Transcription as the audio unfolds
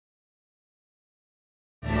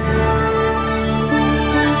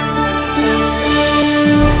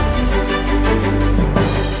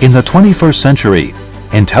In the 21st century,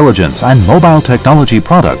 intelligence and mobile technology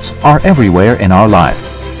products are everywhere in our life.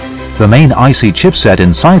 The main IC chipset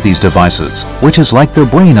inside these devices, which is like the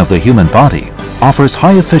brain of the human body, offers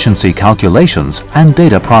high-efficiency calculations and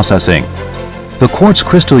data processing. The quartz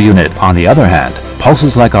crystal unit, on the other hand,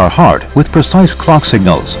 pulses like our heart with precise clock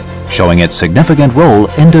signals, showing its significant role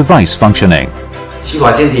in device functioning. 西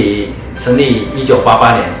华晶体成立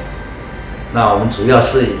1988年，那我们主要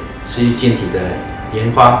是晶体的研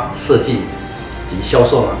发、设计及销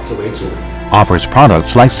售是为主。 Offers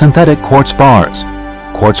products like synthetic quartz bars,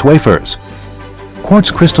 quartz wafers, quartz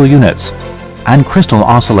crystal units, and crystal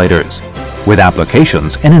oscillators, with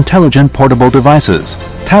applications in intelligent portable devices,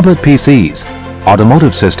 tablet PCs,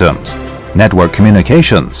 automotive systems, network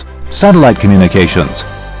communications, satellite communications,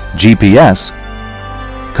 GPS,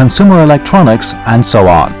 consumer electronics, and so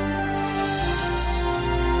on.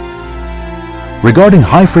 Regarding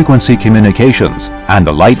high-frequency communications and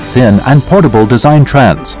the light, thin, and portable design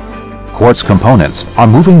trends, quartz components are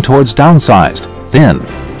moving towards downsized, thin,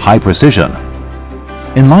 high precision.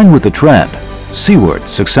 In line with the trend, SIWARD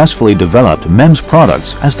successfully developed MEMS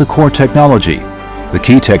products as the core technology. The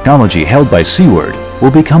key technology held by SIWARD will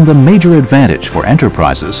become the major advantage for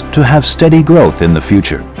enterprises to have steady growth in the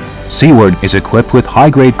future. SIWARD is equipped with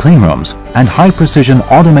high-grade cleanrooms and high-precision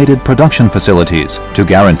automated production facilities to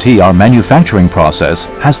guarantee our manufacturing process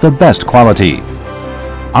has the best quality.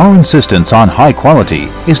 Our insistence on high quality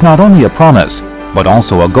is not only a promise, but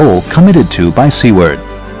also a goal committed to by SIWARD.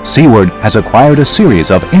 SIWARD has acquired a series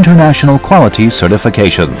of international quality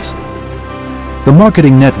certifications. The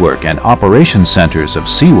marketing network and operations centers of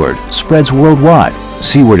SIWARD spreads worldwide.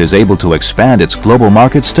 SIWARD is able to expand its global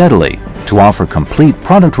market steadily, to offer complete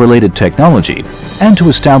product-related technology, and to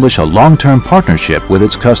establish a long-term partnership with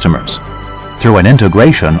its customers. Through an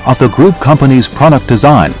integration of the group company's product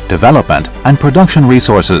design, development, and production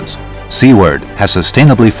resources, SIWARD has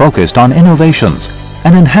sustainably focused on innovations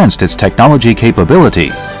and enhanced its technology capability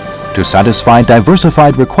to satisfy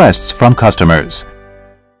diversified requests from customers.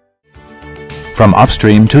 From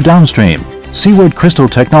upstream to downstream, SIWARD Crystal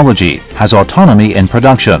Technology has autonomy in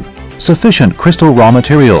production, sufficient crystal raw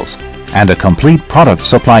materials, and a complete product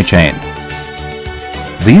supply chain.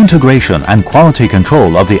 The integration and quality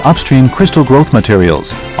control of the upstream crystal growth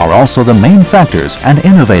materials are also the main factors in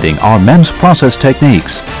innovating our MEMS process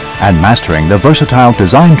techniques and mastering the versatile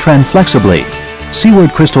design trend flexibly.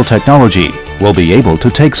 SIWARD Crystal Technology will be able to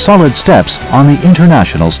take solid steps on the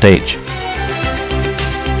international stage.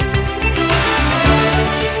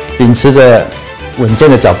 秉持着稳健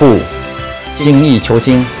的脚步，精益求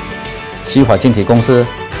精，西华晶体公司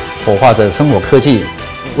活化着生活科技，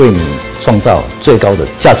为你创造最高的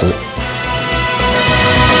价值。